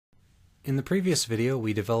In the previous video,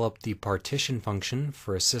 we developed the partition function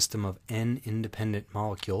for a system of n independent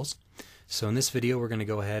molecules. So in this video, we're going to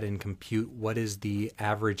go ahead and compute what is the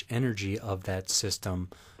average energy of that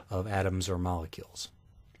system of atoms or molecules.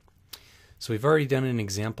 So we've already done an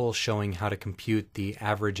example showing how to compute the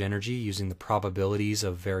average energy using the probabilities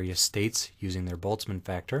of various states using their Boltzmann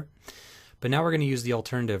factor. But now we're going to use the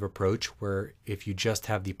alternative approach where if you just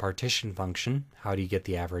have the partition function, how do you get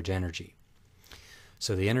the average energy?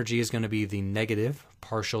 So the energy is going to be the negative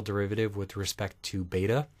partial derivative with respect to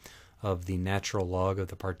beta of the natural log of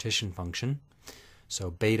the partition function. So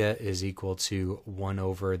beta is equal to 1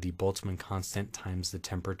 over the Boltzmann constant times the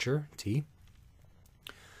temperature, T.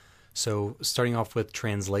 So starting off with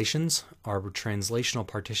translations, our translational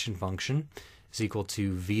partition function is equal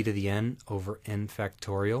to v to the n over n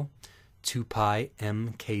factorial 2 pi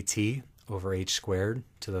m kt over h squared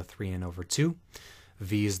to the 3n over 2.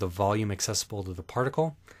 V is the volume accessible to the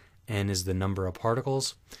particle, n is the number of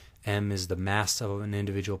particles, m is the mass of an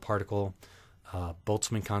individual particle,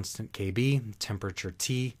 Boltzmann constant Kb, temperature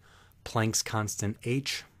T, Planck's constant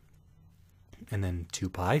H, and then 2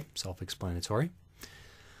 pi, self-explanatory.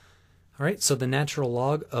 All right, so the natural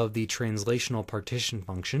log of the translational partition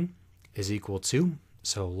function is equal to,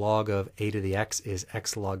 so log of a to the x is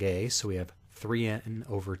x log a, so we have 3n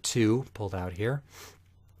over 2 pulled out here,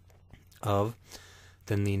 of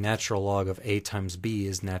then the natural log of a times b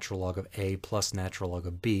is natural log of a plus natural log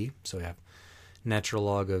of b. So we have natural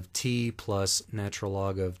log of t plus natural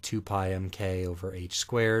log of 2 pi mk over h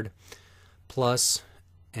squared plus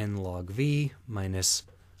n log v minus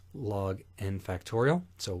log n factorial.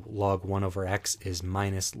 So log 1 over x is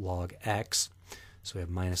minus log x. So we have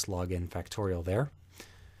minus log n factorial there.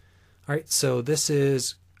 All right, so this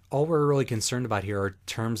is all we're really concerned about here are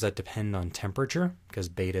terms that depend on temperature because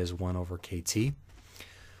beta is 1 over kt.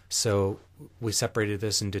 So we separated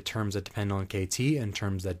this into terms that depend on kt and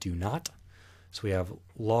terms that do not. So we have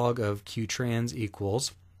log of q trans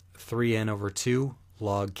equals 3n over 2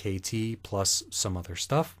 log kt plus some other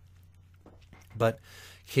stuff. But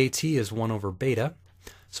kt is 1 over beta,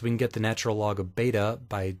 so we can get the natural log of beta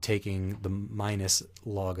by taking the minus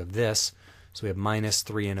log of this. So we have minus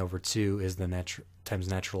 3n over 2 is the times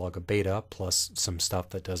natural log of beta plus some stuff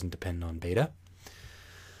that doesn't depend on beta.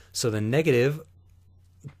 So the negative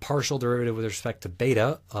partial derivative with respect to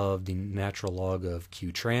beta of the natural log of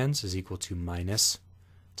q trans is equal to minus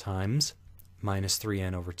times minus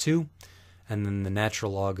 3n over 2. And then the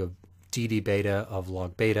natural log of dd beta of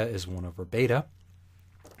log beta is 1 over beta.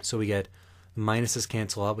 So we get minuses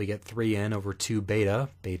cancel out. We get 3n over 2 beta.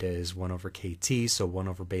 Beta is 1 over kt, so 1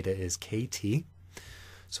 over beta is kt.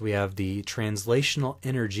 So we have the translational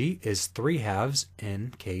energy is 3/2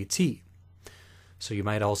 n kt. So you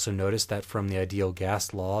might also notice that from the ideal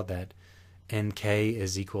gas law that nk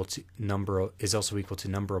is equal to also equal to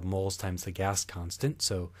number of moles times the gas constant.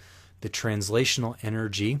 So the translational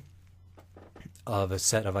energy of a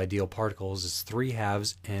set of ideal particles is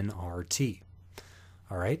 3/2 nRT.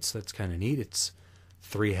 All right, so that's kind of neat. It's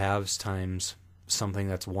 3/2 times something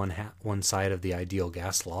that's one side of the ideal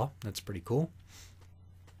gas law. That's pretty cool.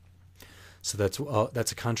 So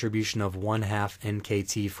that's a contribution of 1/2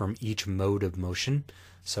 nkt from each mode of motion.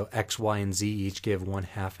 So x, y, and z each give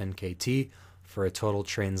 1/2 nkt for a total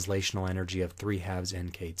translational energy of 3/2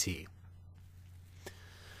 nkt.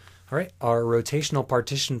 All right, our rotational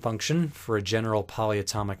partition function for a general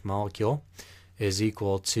polyatomic molecule is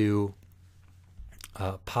equal to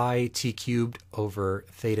pi t cubed over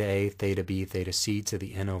theta a, theta b, theta c to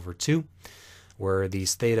the n over 2, where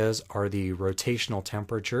these thetas are the rotational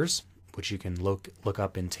temperatures, which you can look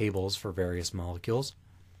up in tables for various molecules.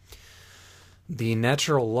 The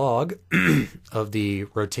natural log of the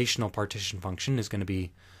rotational partition function is going to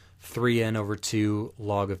be 3n over 2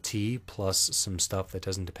 log of t plus some stuff that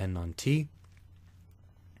doesn't depend on t.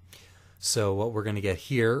 So what we're going to get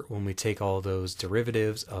here when we take all those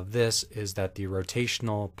derivatives of this is that the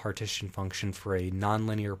rotational partition function for a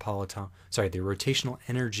nonlinear the rotational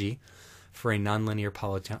energy for a nonlinear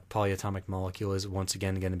polyatomic molecule is once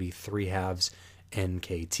again going to be 3/2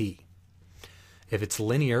 nkt. If it's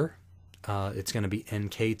linear, it's going to be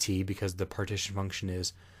nkt because the partition function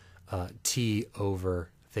is t over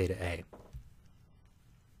theta a.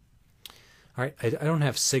 All right, I don't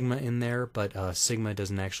have sigma in there, but sigma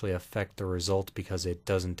doesn't actually affect the result because it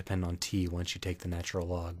doesn't depend on t once you take the natural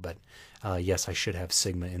log. But yes, I should have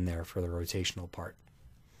sigma in there for the rotational part.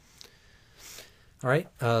 All right,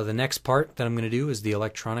 the next part that I'm going to do is the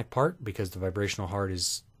electronic part because the vibrational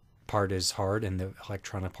part is hard and the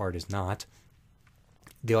electronic part is not.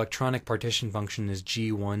 The electronic partition function is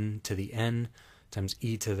g1 to the n times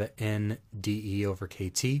e to the n dE over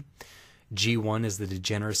kt. G1 is the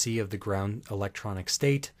degeneracy of the ground electronic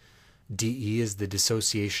state. dE is the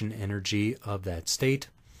dissociation energy of that state.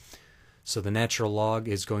 So the natural log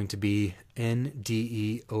is going to be n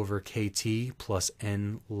dE over kT plus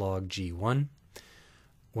n log G1.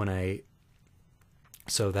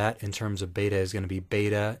 So that in terms of beta is going to be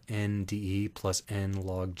beta n dE plus n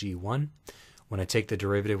log G1. When I take the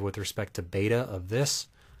derivative with respect to beta of this,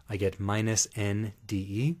 I get minus n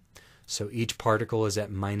dE. So each particle is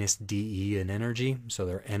at minus dE in energy, so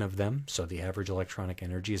there are n of them, so the average electronic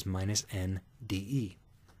energy is minus n dE.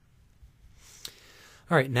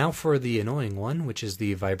 All right, now for the annoying one, which is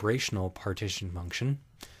the vibrational partition function.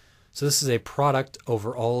 So this is a product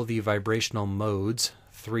over all of the vibrational modes,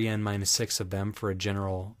 3n minus 6 of them for a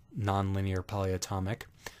general nonlinear polyatomic,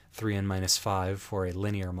 3n minus 5 for a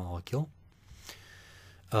linear molecule.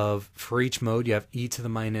 For each mode, you have e to the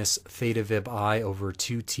minus theta vib I over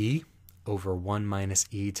 2t over 1 minus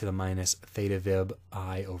e to the minus theta vib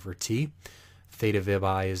I over t. Theta vib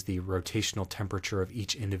I is the rotational temperature of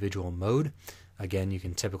each individual mode. Again, you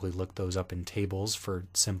can typically look those up in tables for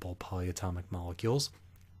simple polyatomic molecules.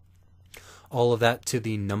 All of that to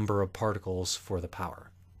the number of particles for the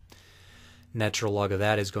power. Natural log of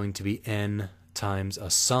that is going to be n times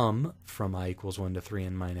a sum from I equals 1 to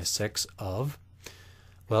 3n minus 6 of,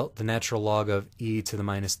 well, the natural log of e to the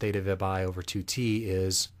minus theta vib I over 2t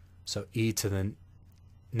is, so e to the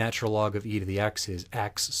natural log of e to the x is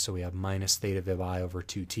x, so we have minus theta vib I over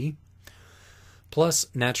 2t, plus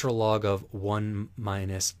natural log of 1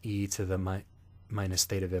 minus e to the minus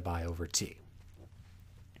theta vib I over t.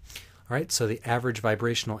 All right, so the average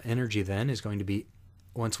vibrational energy then is going to be,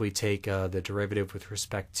 once we take the derivative with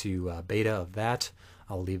respect to beta of that,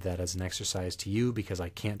 I'll leave that as an exercise to you because I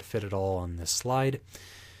can't fit it all on this slide,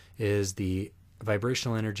 is the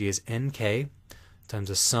vibrational energy is nk times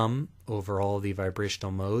a sum over all the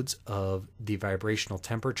vibrational modes of the vibrational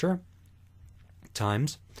temperature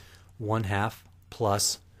times 1/2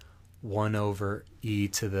 plus 1 over e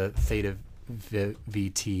to the theta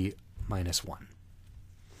vt minus 1.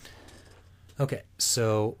 Okay,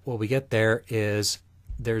 so what we get there is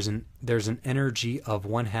there's an energy of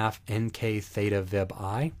 1/2 nk theta vib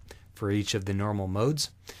I for each of the normal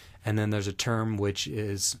modes, and then there's a term which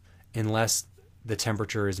is unless the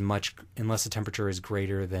temperature is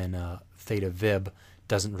greater than theta vib,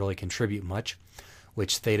 doesn't really contribute much,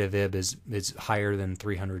 which theta vib is higher than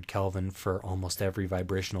 300 Kelvin for almost every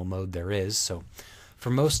vibrational mode there is. So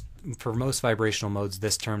for most vibrational modes,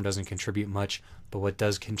 this term doesn't contribute much, but what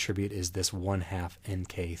does contribute is this 1/2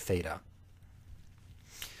 nk theta.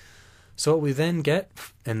 So what we then get,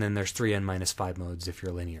 and then there's 3n minus 5 modes if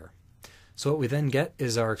you're linear. So what we then get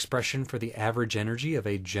is our expression for the average energy of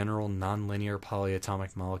a general nonlinear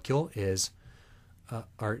polyatomic molecule is,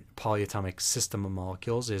 our polyatomic system of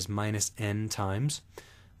molecules is minus n times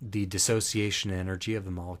the dissociation energy of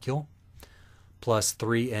the molecule plus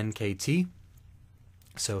 3 nkt.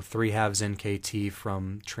 So 3/2 nkt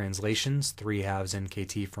from translations, 3/2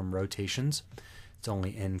 nkt from rotations. It's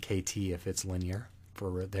only nkt if it's linear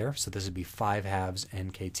for there. So this would be 5/2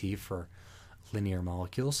 nkt for linear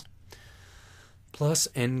molecules. Plus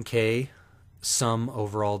nk sum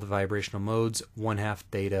over all the vibrational modes, 1/2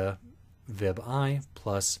 theta vib I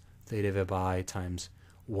plus theta vib I times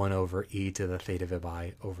 1 over e to the theta vib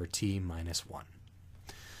I over t minus 1.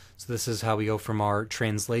 So this is how we go from our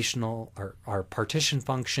translational, our partition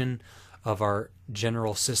function of our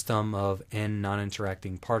general system of n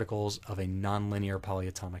non-interacting particles of a nonlinear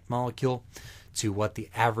polyatomic molecule to what the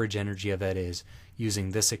average energy of that is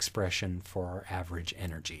using this expression for our average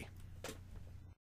energy.